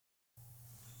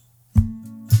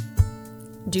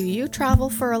Do you travel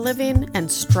for a living and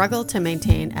struggle to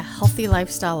maintain a healthy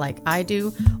lifestyle like I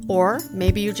do? Or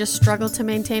maybe you just struggle to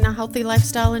maintain a healthy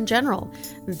lifestyle in general?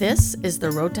 This is the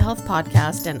Road to Health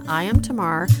podcast, and I am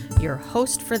Tamar, your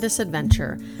host for this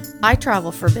adventure. I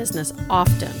travel for business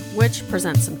often, which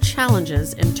presents some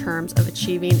challenges in terms of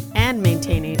achieving and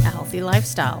maintaining a healthy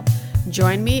lifestyle.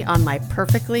 Join me on my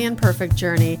perfectly imperfect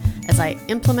journey as I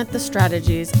implement the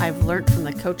strategies I've learned from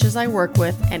the coaches I work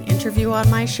with and interview on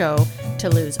my show to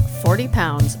lose 40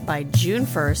 pounds by June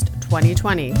 1st,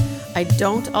 2020. I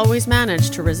don't always manage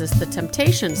to resist the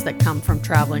temptations that come from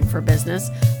traveling for business,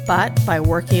 but by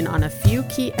working on a few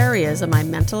key areas of my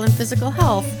mental and physical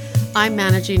health, I'm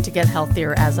managing to get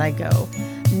healthier as I go.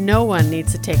 No one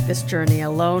needs to take this journey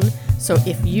alone. So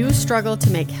if you struggle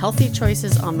to make healthy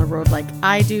choices on the road like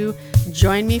I do,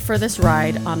 join me for this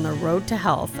ride on the road to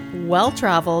health.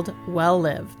 Well-traveled,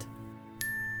 well-lived.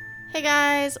 Hey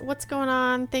guys, what's going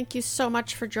on? Thank you so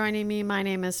much for joining me. My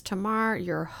name is Tamar,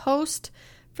 your host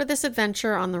for this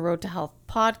adventure on the Road to Health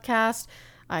podcast.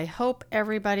 I hope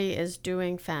everybody is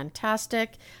doing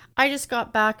fantastic. I just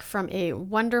got back from a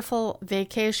wonderful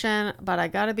vacation, but I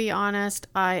gotta be honest,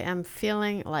 I am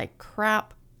feeling like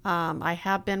crap. I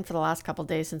have been for the last couple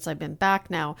days since I've been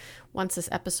back. Now, once this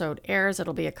episode airs,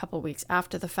 it'll be a couple weeks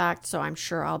after the fact, so I'm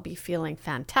sure I'll be feeling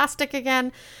fantastic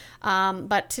again.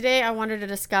 But today I wanted to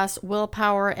discuss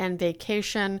willpower and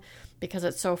vacation because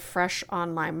it's so fresh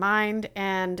on my mind,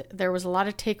 and there was a lot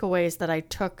of takeaways that I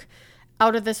took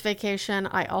out of this vacation.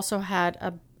 I also had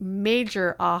a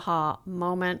major aha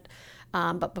moment.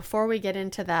 But before we get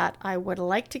into that, I would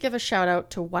like to give a shout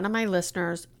out to one of my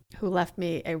listeners who left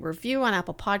me a review on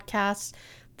Apple Podcasts.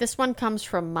 This one comes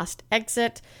from Must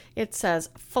Exit. It says,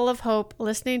 full of hope,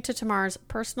 listening to Tamar's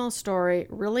personal story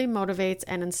really motivates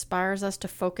and inspires us to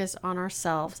focus on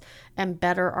ourselves and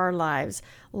better our lives.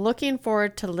 Looking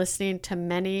forward to listening to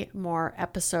many more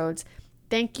episodes.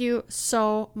 Thank you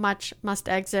so much, Must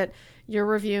Exit. Your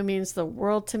review means the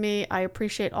world to me. I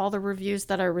appreciate all the reviews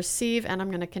that I receive, and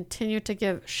I'm going to continue to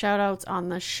give shout outs on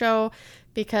the show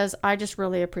because I just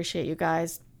really appreciate you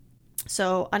guys.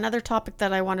 So another topic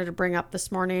that I wanted to bring up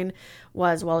this morning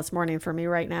was, well, it's morning for me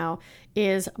right now,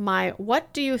 is my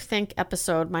What Do You Think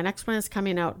episode. My next one is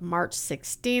coming out March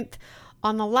 16th.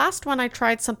 On the last one, I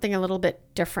tried something a little bit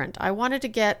different. I wanted to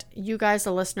get you guys,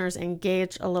 the listeners,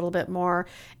 engaged a little bit more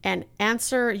and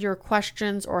answer your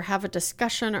questions or have a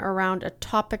discussion around a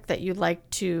topic that you'd like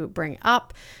to bring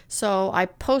up. So I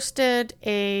posted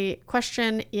a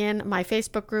question in my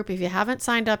Facebook group. If you haven't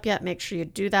signed up yet, make sure you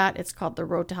do that. It's called the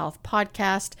Road to Health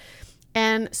podcast.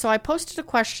 And so I posted a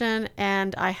question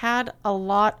and I had a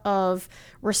lot of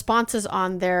responses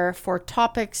on there for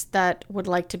topics that would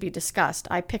like to be discussed.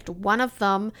 I picked one of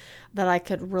them that I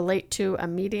could relate to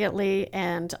immediately,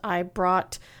 and I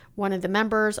brought one of the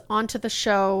members onto the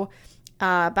show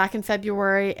back in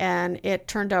February, and it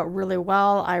turned out really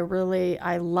well. I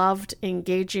loved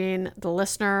engaging the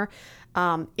listener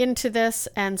into this.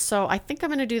 And so I think I'm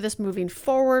going to do this moving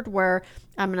forward where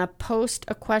I'm going to post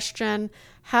a question,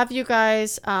 have you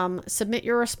guys submit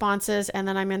your responses, and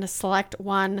then I'm going to select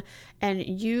one, and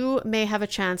you may have a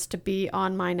chance to be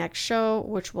on my next show,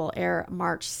 which will air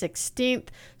March 16th.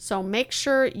 So make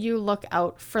sure you look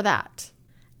out for that.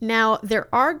 Now, there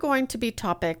are going to be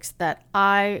topics that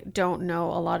I don't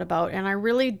know a lot about, and I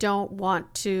really don't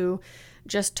want to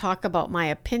just talk about my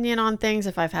opinion on things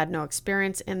if I've had no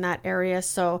experience in that area.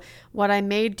 So what I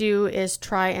may do is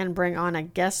try and bring on a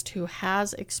guest who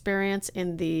has experience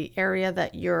in the area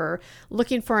that you're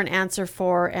looking for an answer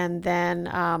for, and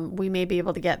then we may be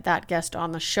able to get that guest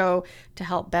on the show to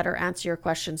help better answer your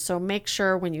questions. So make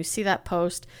sure when you see that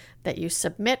post that you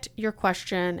submit your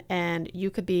question, and you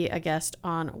could be a guest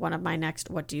on one of my next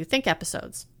What Do You Think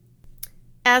episodes.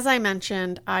 As I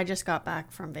mentioned, I just got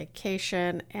back from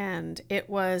vacation, and it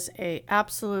was an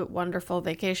absolute wonderful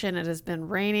vacation. It has been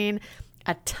raining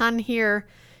a ton here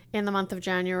in the month of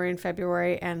January and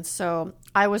February, and so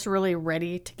I was really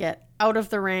ready to get out of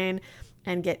the rain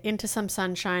and get into some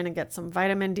sunshine and get some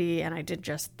vitamin D, and I did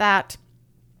just that.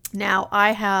 Now,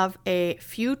 I have a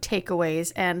few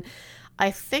takeaways, and I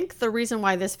think the reason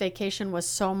why this vacation was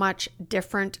so much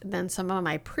different than some of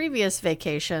my previous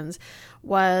vacations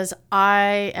was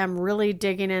I am really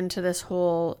digging into this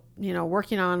whole,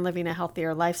 working on living a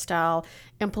healthier lifestyle,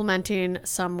 implementing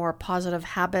some more positive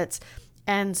habits.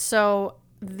 And so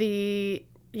the,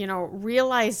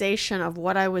 realization of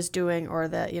what I was doing, or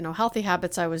the, healthy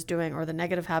habits I was doing, or the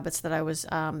negative habits that I was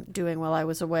doing while I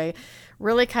was away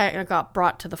really kind of got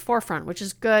brought to the forefront, which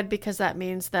is good because that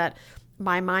means that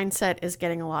my mindset is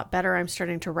getting a lot better. I'm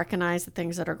starting to recognize the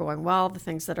things that are going well, the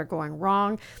things that are going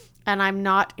wrong. And I'm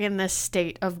not in this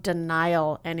state of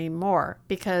denial anymore,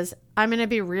 because I'm going to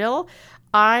be real.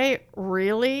 I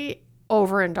really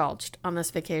overindulged on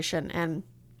this vacation. And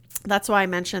that's why I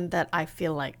mentioned that I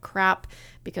feel like crap,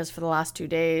 because for the last 2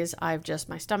 days,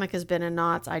 my stomach has been in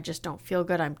knots. I just don't feel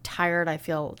good. I'm tired. I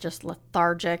feel just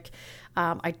lethargic.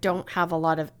 I don't have a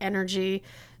lot of energy.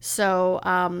 So,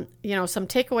 some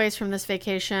takeaways from this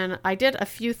vacation. I did a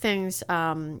few things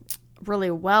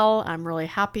really well. I'm really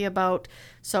happy about.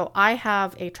 So I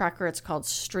have a tracker. It's called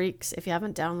Streaks. If you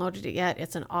haven't downloaded it yet,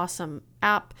 it's an awesome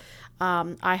app.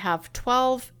 I have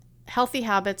 12 healthy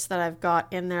habits that I've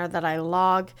got in there that I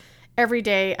log every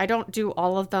day. I don't do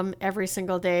all of them every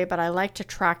single day, but I like to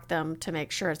track them to make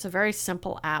sure. It's a very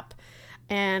simple app.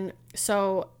 And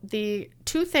so the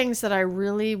two things that I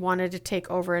really wanted to take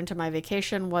over into my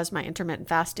vacation was my intermittent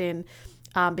fasting,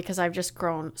 because I've just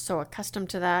grown so accustomed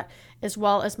to that, as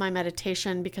well as my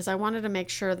meditation, because I wanted to make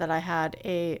sure that I had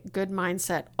a good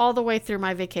mindset all the way through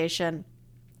my vacation.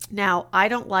 Now, I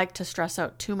don't like to stress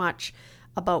out too much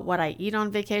about what I eat on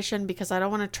vacation, because I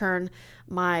don't want to turn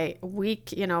my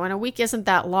week, and a week isn't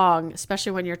that long,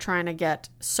 especially when you're trying to get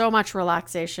so much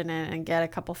relaxation in and get a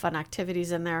couple fun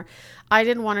activities in there. I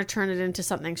didn't want to turn it into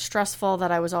something stressful that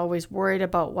I was always worried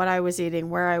about what I was eating,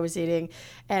 where I was eating.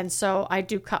 And so I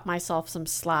do cut myself some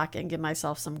slack and give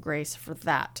myself some grace for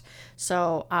that.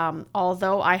 So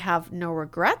although I have no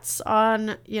regrets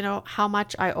on, how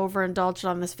much I overindulged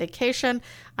on this vacation,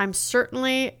 I'm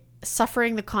certainly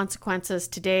suffering the consequences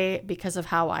today because of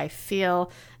how I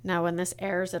feel. Now, when this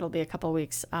airs, it'll be a couple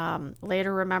weeks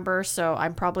later, remember? So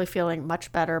I'm probably feeling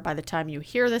much better by the time you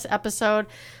hear this episode.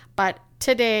 But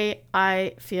today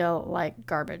I feel like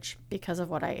garbage because of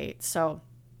what I ate. So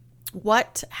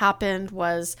what happened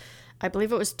was, I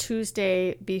believe it was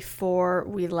Tuesday before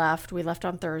we left. We left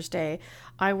on Thursday.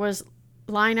 I was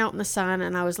lying out in the sun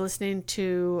and I was listening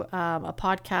to a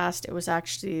podcast. It was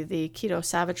actually the Keto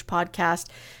Savage podcast.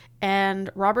 And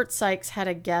Robert Sykes had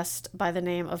a guest by the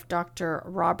name of Dr.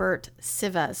 Robert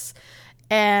Sivas.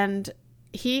 And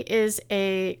he is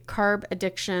a carb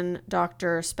addiction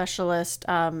doctor specialist.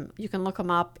 You can look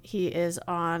him up. He is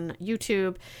on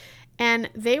YouTube. And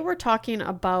they were talking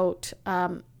about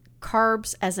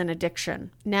carbs as an addiction.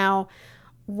 Now,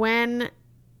 when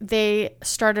they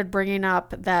started bringing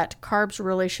up that carbs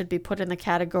really should be put in the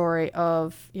category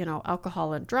of,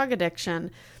 alcohol and drug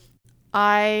addiction,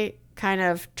 I kind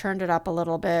of turned it up a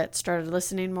little bit, started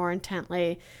listening more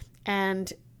intently,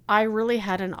 and I really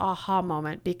had an aha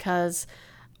moment, because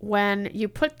when you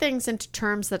put things into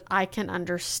terms that I can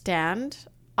understand,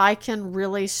 I can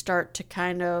really start to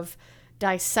kind of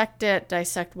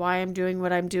dissect why I'm doing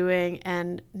what I'm doing,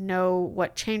 and know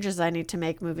what changes I need to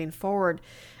make moving forward.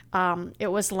 It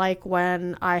was like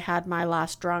when I had my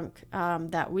last drunk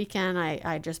that weekend,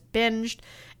 I just binged.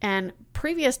 And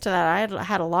previous to that, I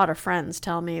had a lot of friends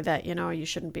tell me that, you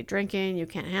shouldn't be drinking, you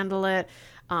can't handle it,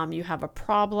 you have a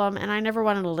problem. And I never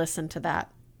wanted to listen to that.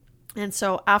 And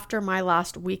so after my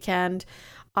last weekend,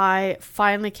 I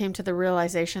finally came to the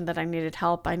realization that I needed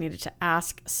help. I needed to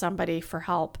ask somebody for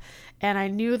help. And I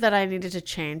knew that I needed to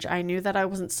change. I knew that I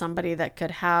wasn't somebody that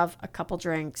could have a couple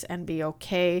drinks and be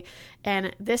okay.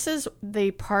 And this is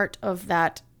the part of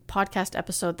that podcast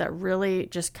episode that really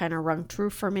just kind of rung true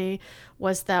for me,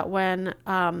 was that when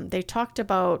they talked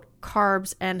about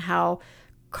carbs and how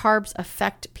carbs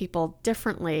affect people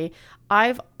differently,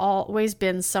 I've always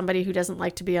been somebody who doesn't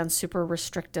like to be on super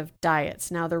restrictive diets.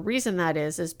 Now, the reason that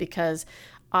is because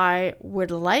I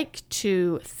would like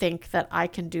to think that I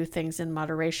can do things in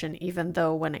moderation, even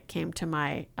though when it came to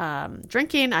my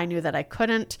drinking, I knew that I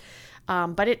couldn't.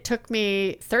 But it took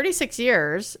me 36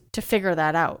 years to figure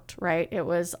that out, right? It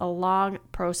was a long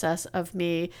process of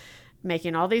me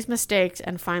making all these mistakes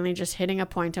and finally just hitting a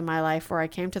point in my life where I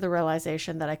came to the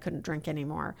realization that I couldn't drink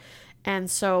anymore.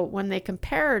 And so when they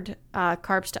compared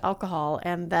carbs to alcohol,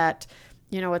 and that,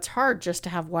 it's hard just to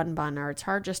have one bun, or it's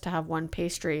hard just to have one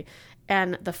pastry,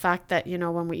 and the fact that,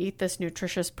 when we eat this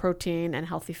nutritious protein and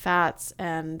healthy fats,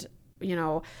 and,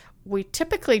 we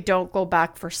typically don't go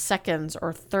back for seconds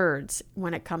or thirds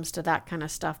when it comes to that kind of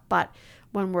stuff. But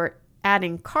when we're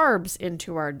adding carbs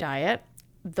into our diet,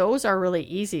 those are really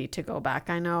easy to go back.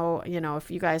 I know,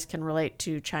 if you guys can relate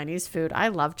to Chinese food, I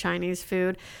love Chinese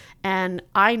food, and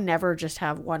I never just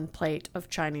have one plate of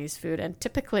Chinese food. And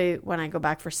typically when I go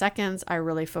back for seconds, I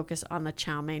really focus on the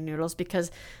chow mein noodles, because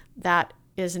that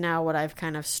is now what I've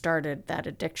kind of started that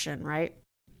addiction, right?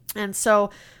 And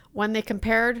so when they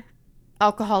compared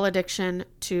alcohol addiction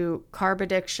to carb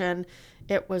addiction,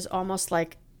 it was almost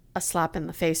like a slap in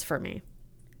the face for me.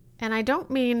 And I don't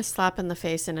mean slap in the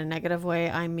face in a negative way.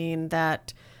 I mean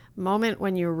that moment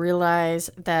when you realize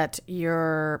that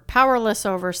you're powerless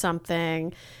over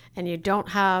something and you don't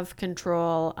have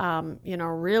control.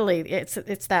 Really,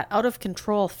 it's that out of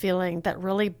control feeling that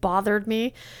really bothered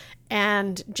me,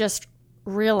 and just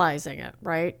realizing it,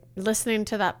 right? Listening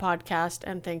to that podcast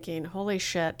and thinking, holy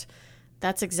shit,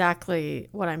 that's exactly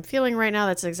what I'm feeling right now.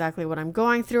 That's exactly what I'm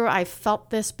going through. I felt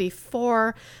this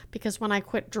before, because when I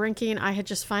quit drinking, I had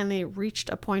just finally reached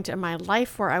a point in my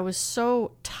life where I was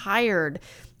so tired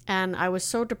and I was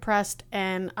so depressed,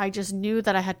 and I just knew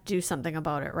that I had to do something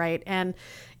about it, right? And,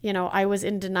 I was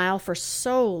in denial for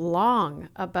so long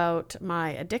about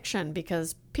my addiction,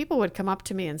 because people would come up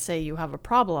to me and say, you have a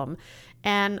problem,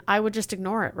 and I would just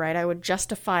ignore it, right? I would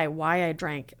justify why I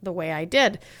drank the way I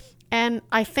did. And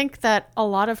I think that a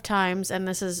lot of times, and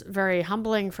this is very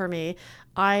humbling for me,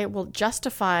 I will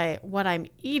justify what I'm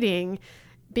eating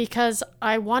because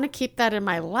I want to keep that in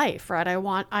my life, right?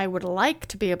 I would like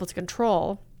to be able to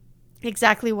control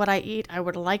exactly what I eat. I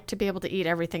would like to be able to eat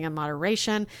everything in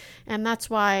moderation. And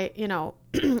that's why,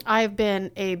 I've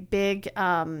been a big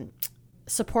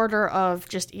supporter of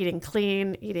just eating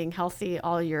clean, eating healthy,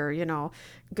 all your,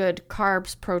 good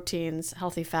carbs, proteins,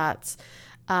 healthy fats.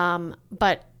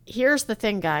 But here's the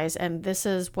thing, guys, and this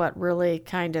is what really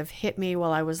kind of hit me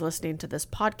while I was listening to this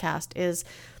podcast is,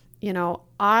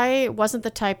 I wasn't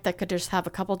the type that could just have a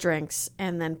couple drinks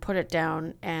and then put it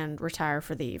down and retire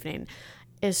for the evening.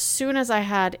 As soon as I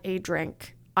had a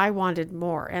drink, I wanted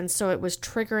more. And so it was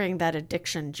triggering that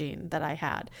addiction gene that I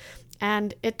had.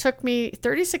 And it took me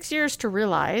 36 years to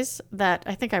realize that.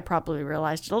 I think I probably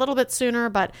realized it a little bit sooner,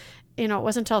 but it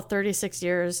wasn't until 36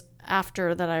 years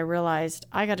after that I realized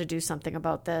I got to do something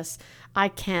about this. I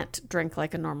can't drink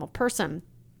like a normal person.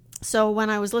 So when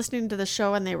I was listening to the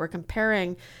show and they were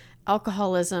comparing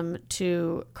alcoholism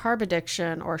to carb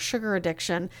addiction or sugar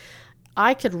addiction,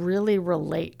 I could really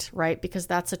relate, right? Because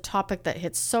that's a topic that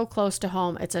hits so close to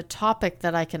home. It's a topic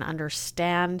that I can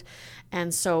understand.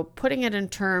 And so putting it in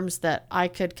terms that I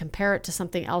could compare it to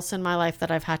something else in my life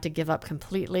that I've had to give up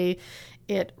completely,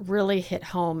 it really hit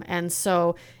home. And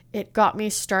so it got me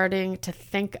starting to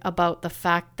think about the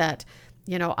fact that,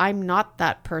 I'm not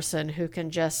that person who can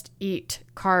just eat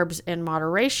carbs in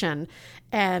moderation.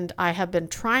 And I have been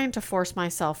trying to force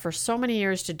myself for so many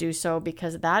years to do so,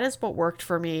 because that is what worked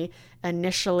for me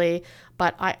initially.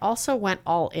 But I also went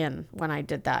all in when I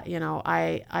did that.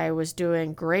 I was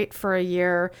doing great for a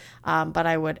year, but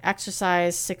I would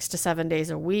exercise 6 to 7 days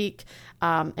a week.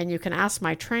 And you can ask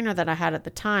my trainer that I had at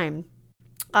the time.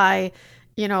 I,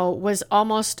 was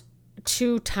almost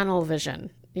too tunnel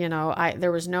vision.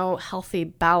 There was no healthy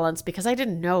balance because I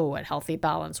didn't know what healthy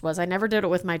balance was. I never did it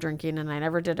with my drinking, and I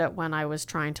never did it when I was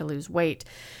trying to lose weight.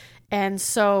 And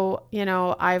so,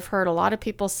 I've heard a lot of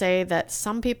people say that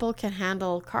some people can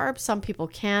handle carbs, some people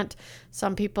can't.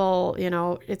 Some people,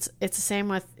 it's the same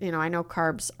with, I know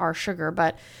carbs are sugar,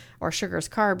 or sugar's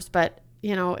carbs, but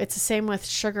it's the same with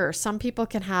sugar. Some people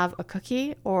can have a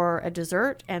cookie or a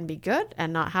dessert and be good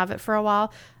and not have it for a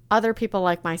while. Other people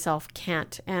like myself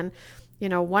can't. And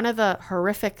one of the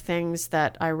horrific things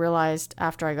that I realized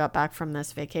after I got back from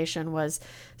this vacation was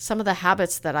some of the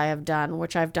habits that I have done,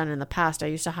 which I've done in the past. I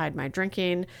used to hide my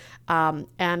drinking,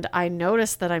 and I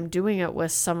noticed that I'm doing it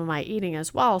with some of my eating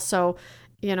as well. So,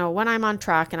 when I'm on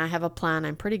track and I have a plan,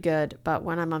 I'm pretty good. But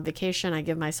when I'm on vacation, I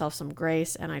give myself some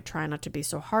grace and I try not to be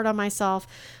so hard on myself.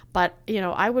 But,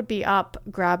 I would be up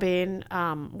grabbing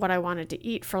what I wanted to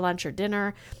eat for lunch or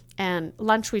dinner. And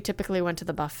lunch, we typically went to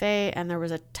the buffet, and there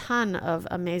was a ton of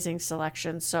amazing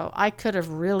selections. So I could have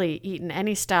really eaten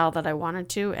any style that I wanted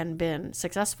to and been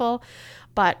successful.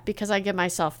 But because I give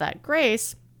myself that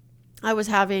grace, I was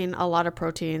having a lot of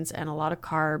proteins and a lot of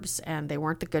carbs, and they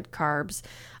weren't the good carbs.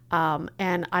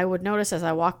 And I would notice as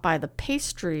I walked by the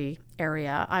pastry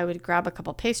area, I would grab a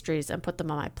couple pastries and put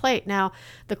them on my plate. Now,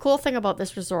 the cool thing about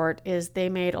this resort is they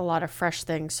made a lot of fresh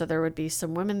things. So there would be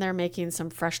some women there making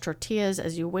some fresh tortillas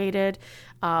as you waited,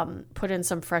 put in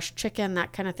some fresh chicken,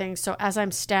 that kind of thing. So as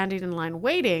I'm standing in line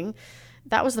waiting,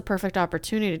 that was the perfect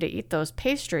opportunity to eat those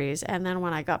pastries. And then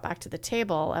when I got back to the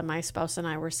table and my spouse and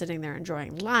I were sitting there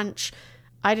enjoying lunch,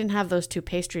 I didn't have those two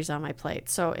pastries on my plate.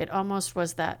 So it almost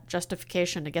was that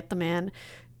justification to get them in,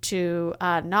 to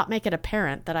not make it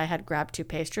apparent that I had grabbed two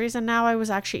pastries, and now I was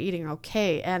actually eating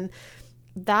okay. And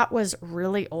that was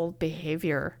really old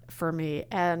behavior for me.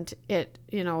 And it,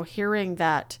 hearing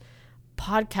that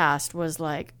podcast was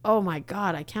like, oh my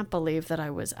God, I can't believe that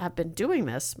I've been doing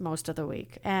this most of the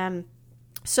week. And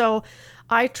so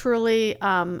I truly,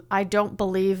 I don't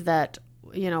believe that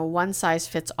one size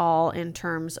fits all in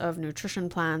terms of nutrition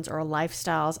plans or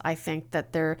lifestyles. I think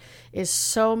that there is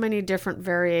so many different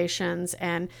variations,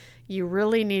 and you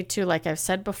really need to, like I've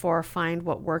said before, find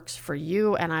what works for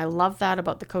you. And I love that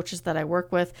about the coaches that I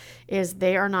work with, is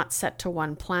they are not set to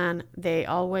one plan. They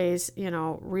always,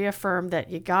 reaffirm that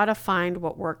you got to find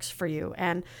what works for you.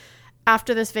 And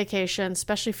after this vacation,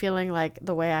 especially feeling like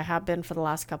the way I have been for the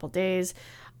last couple of days,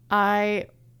 I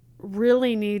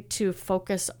really need to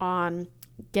focus on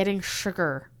getting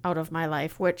sugar out of my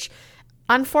life, which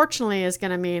unfortunately is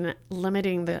going to mean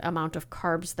limiting the amount of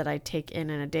carbs that I take in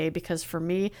a day, because for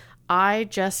me, I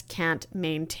just can't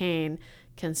maintain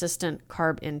consistent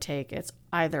carb intake. It's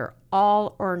either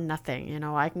all or nothing.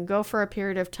 I can go for a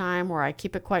period of time where I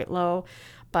keep it quite low,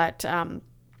 but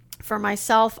for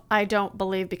myself, I don't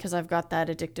believe, because I've got that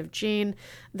addictive gene,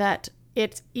 that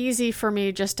it's easy for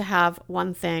me just to have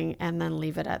one thing and then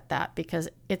leave it at that, because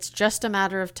it's just a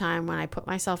matter of time when I put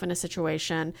myself in a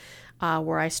situation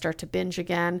where I start to binge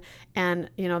again. And,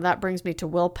 that brings me to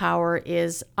willpower.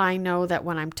 Is I know that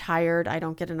when I'm tired, I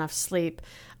don't get enough sleep,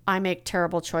 I make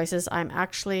terrible choices. I'm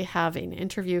actually having an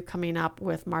interview coming up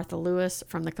with Martha Lewis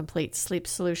from the Complete Sleep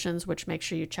Solutions, which make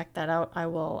sure you check that out. I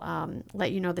will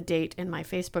let you know the date in my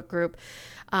Facebook group.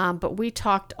 But we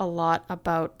talked a lot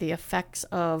about the effects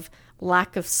of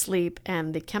lack of sleep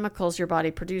and the chemicals your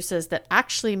body produces that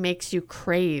actually makes you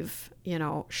crave,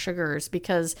 sugars,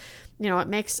 because, it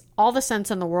makes all the sense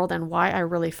in the world. And why I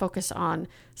really focus on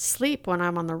sleep when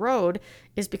I'm on the road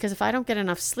is because if I don't get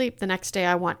enough sleep, the next day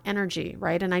I want energy,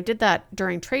 right? And I did that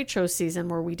during trade show season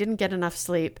where we didn't get enough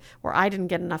sleep, or I didn't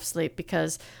get enough sleep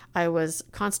because I was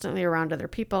constantly around other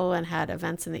people and had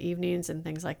events in the evenings and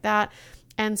things like that.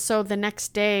 And so the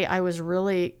next day I was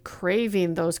really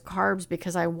craving those carbs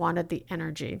because I wanted the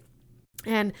energy.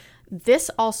 And this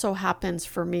also happens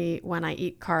for me when I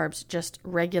eat carbs just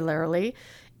regularly,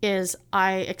 is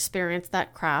I experience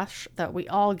that crash that we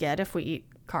all get if we eat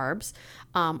carbs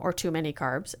or too many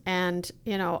carbs. And,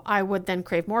 I would then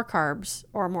crave more carbs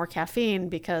or more caffeine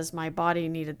because my body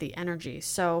needed the energy.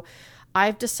 So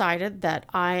I've decided that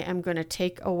I am going to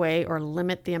take away or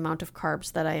limit the amount of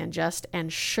carbs that I ingest,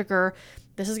 and sugar.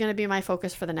 This is going to be my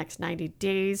focus for the next 90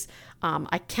 days.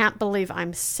 I can't believe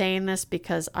I'm saying this,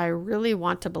 because I really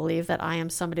want to believe that I am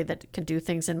somebody that can do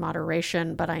things in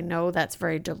moderation, but I know that's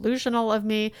very delusional of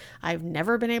me. I've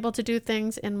never been able to do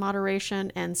things in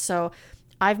moderation. And so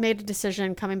I've made a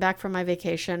decision coming back from my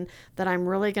vacation that I'm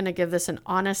really going to give this an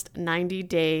honest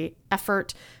 90-day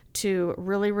effort to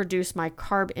really reduce my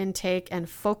carb intake and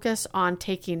focus on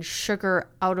taking sugar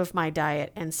out of my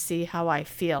diet and see how I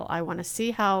feel. I want to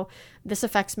see how this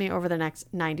affects me over the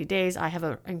next 90 days. I have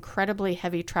an incredibly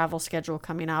heavy travel schedule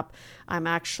coming up. I'm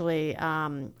actually,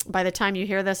 by the time you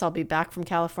hear this, I'll be back from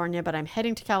California, but I'm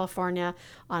heading to California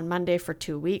on Monday for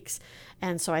 2 weeks.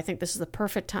 And so I think this is the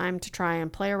perfect time to try and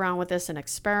play around with this and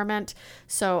experiment.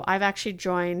 So I've actually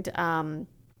joined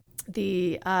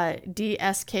the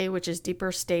DSK, which is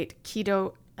Deeper State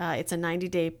Keto. It's a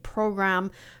 90-day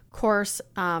program course.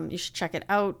 You should check it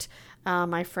out.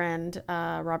 My friend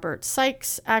Robert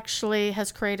Sykes actually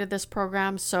has created this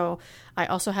program. So I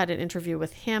also had an interview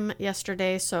with him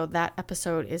yesterday. So that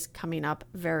episode is coming up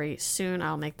very soon.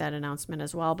 I'll make that announcement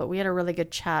as well. But we had a really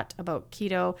good chat about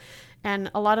keto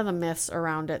and a lot of the myths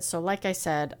around it. So like I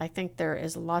said, I think there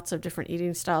is lots of different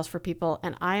eating styles for people.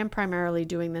 And I am primarily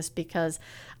doing this because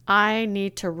I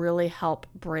need to really help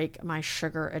break my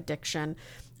sugar addiction.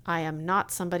 I am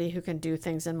not somebody who can do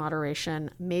things in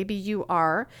moderation. Maybe you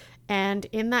are. And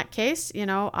in that case,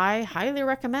 I highly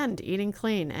recommend eating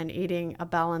clean and eating a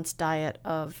balanced diet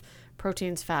of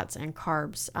proteins, fats, and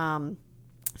carbs.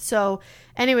 So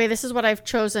anyway, this is what I've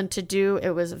chosen to do. It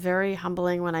was very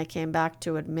humbling when I came back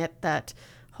to admit that,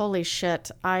 holy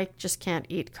shit, I just can't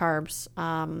eat carbs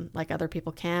like other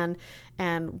people can.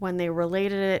 And when they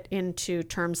related it into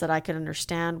terms that I could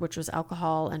understand, which was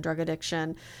alcohol and drug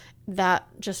addiction, that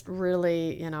just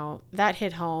really, that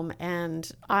hit home. And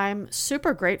I'm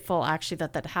super grateful actually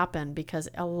that happened, because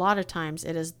a lot of times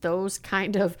it is those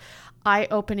kind of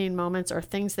eye-opening moments or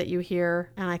things that you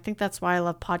hear. And I think that's why I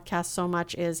love podcasts so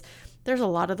much, is there's a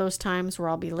lot of those times where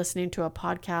I'll be listening to a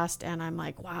podcast and I'm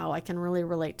like, wow, I can really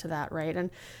relate to that, right?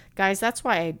 And guys, that's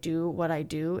why I do what I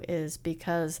do, is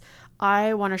because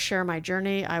I want to share my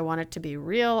journey. I want it to be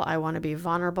real. I want to be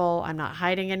vulnerable. I'm not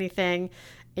hiding anything.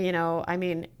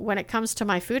 When it comes to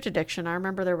my food addiction, I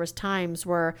remember there was times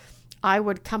where I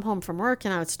would come home from work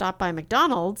and I would stop by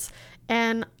McDonald's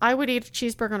and I would eat a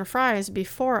cheeseburger and fries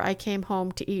before I came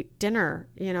home to eat dinner,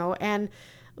 and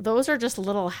those are just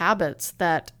little habits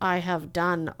that I have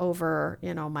done over,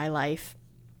 my life.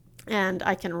 And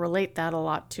I can relate that a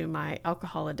lot to my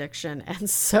alcohol addiction. And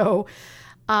so,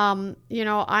 I'm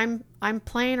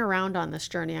playing around on this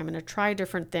journey. I'm going to try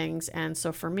different things. And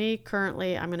so for me,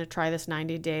 currently, I'm going to try this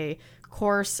 90-day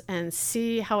course and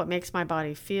see how it makes my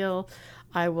body feel.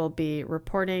 I will be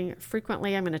reporting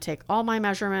frequently. I'm going to take all my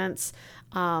measurements.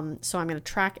 So I'm going to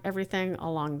track everything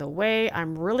along the way.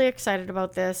 I'm really excited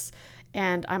about this.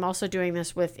 And I'm also doing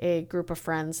this with a group of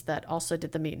friends that also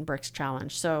did the Meat and Bricks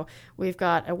Challenge. So we've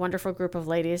got a wonderful group of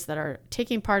ladies that are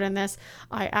taking part in this.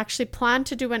 I actually plan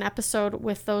to do an episode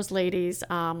with those ladies.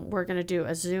 We're going to do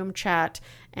a Zoom chat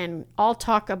and I'll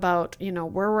talk about,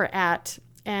 where we're at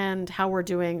and how we're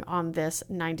doing on this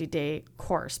 90-day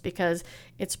course, because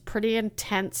it's pretty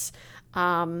intense.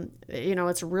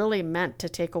 It's really meant to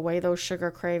take away those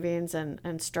sugar cravings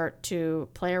and start to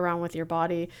play around with your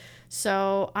body.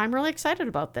 So I'm really excited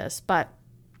about this. But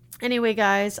anyway,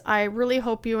 guys, I really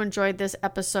hope you enjoyed this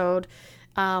episode.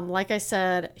 Like I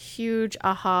said, huge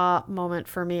aha moment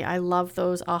for me. I love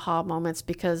those aha moments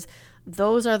because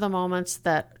those are the moments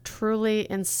that truly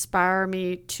inspire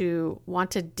me to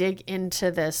want to dig into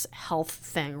this health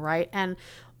thing, right? And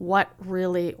what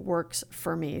really works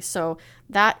for me. So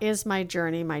that is my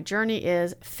journey. My journey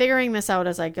is figuring this out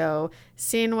as I go,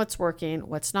 seeing what's working,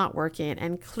 what's not working,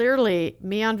 and clearly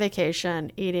me on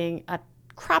vacation eating a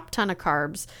crap ton of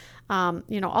carbs.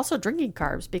 Also drinking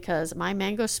carbs, because my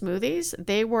mango smoothies,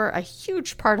 they were a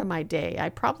huge part of my day. I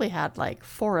probably had like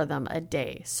 4 of them a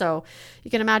day. So you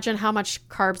can imagine how much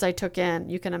carbs I took in.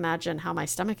 You can imagine how my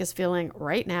stomach is feeling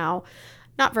right now.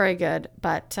 Not very good.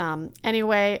 But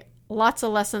anyway, lots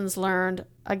of lessons learned.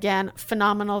 Again,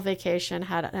 phenomenal vacation.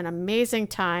 Had an amazing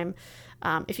time.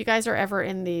 If you guys are ever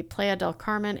in the Playa del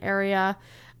Carmen area,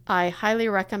 I highly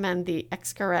recommend the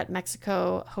Xcaret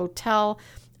Mexico Hotel.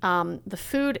 The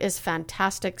food is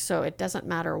fantastic, so it doesn't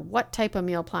matter what type of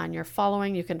meal plan you're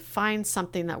following. You can find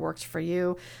something that works for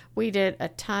you. We did a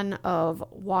ton of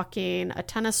walking, a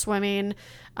ton of swimming.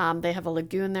 They have a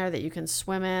lagoon there that you can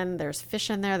swim in. There's fish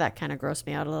in there. That kind of grossed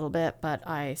me out a little bit, but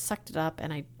I sucked it up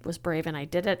and I was brave and I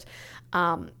did it.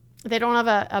 They don't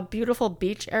have a beautiful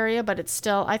beach area, but it's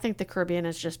still, I think the Caribbean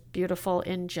is just beautiful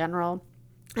in general.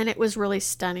 And it was really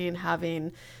stunning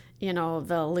having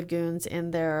the lagoons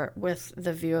in there with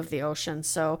the view of the ocean.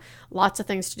 So lots of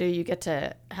things to do. You get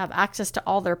to have access to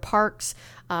all their parks,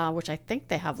 which I think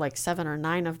they have like 7 or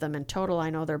 9 of them in total. I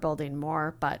know they're building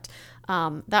more, but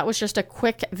that was just a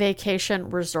quick vacation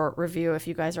resort review. If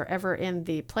you guys are ever in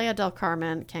the Playa del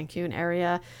Carmen, Cancun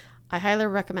area, I highly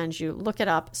recommend you look it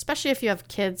up, especially if you have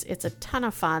kids. It's a ton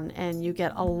of fun and you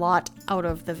get a lot out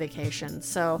of the vacation.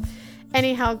 So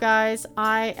anyhow, guys,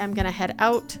 I am going to head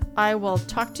out. I will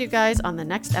talk to you guys on the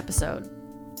next episode.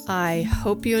 I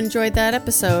hope you enjoyed that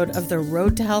episode of the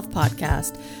Road to Health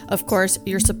podcast. Of course,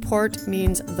 your support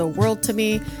means the world to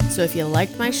me. So if you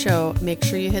liked my show, make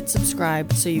sure you hit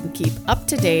subscribe so you can keep up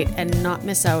to date and not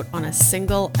miss out on a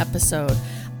single episode.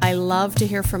 I love to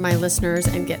hear from my listeners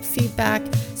and get feedback.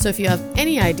 So if you have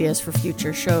any ideas for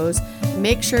future shows,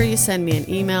 make sure you send me an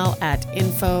email at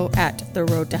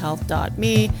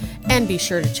info@theroadtohealth.me, and be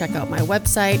sure to check out my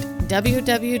website,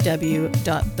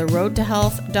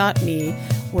 www.theroadtohealth.me,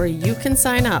 where you can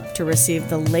sign up to receive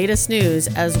the latest news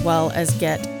as well as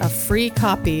get a free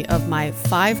copy of my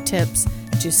 5 tips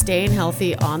to staying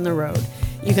healthy on the road.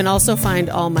 You can also find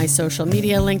all my social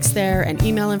media links there and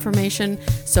email information,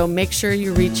 so make sure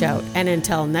you reach out. And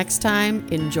until next time,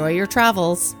 enjoy your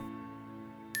travels.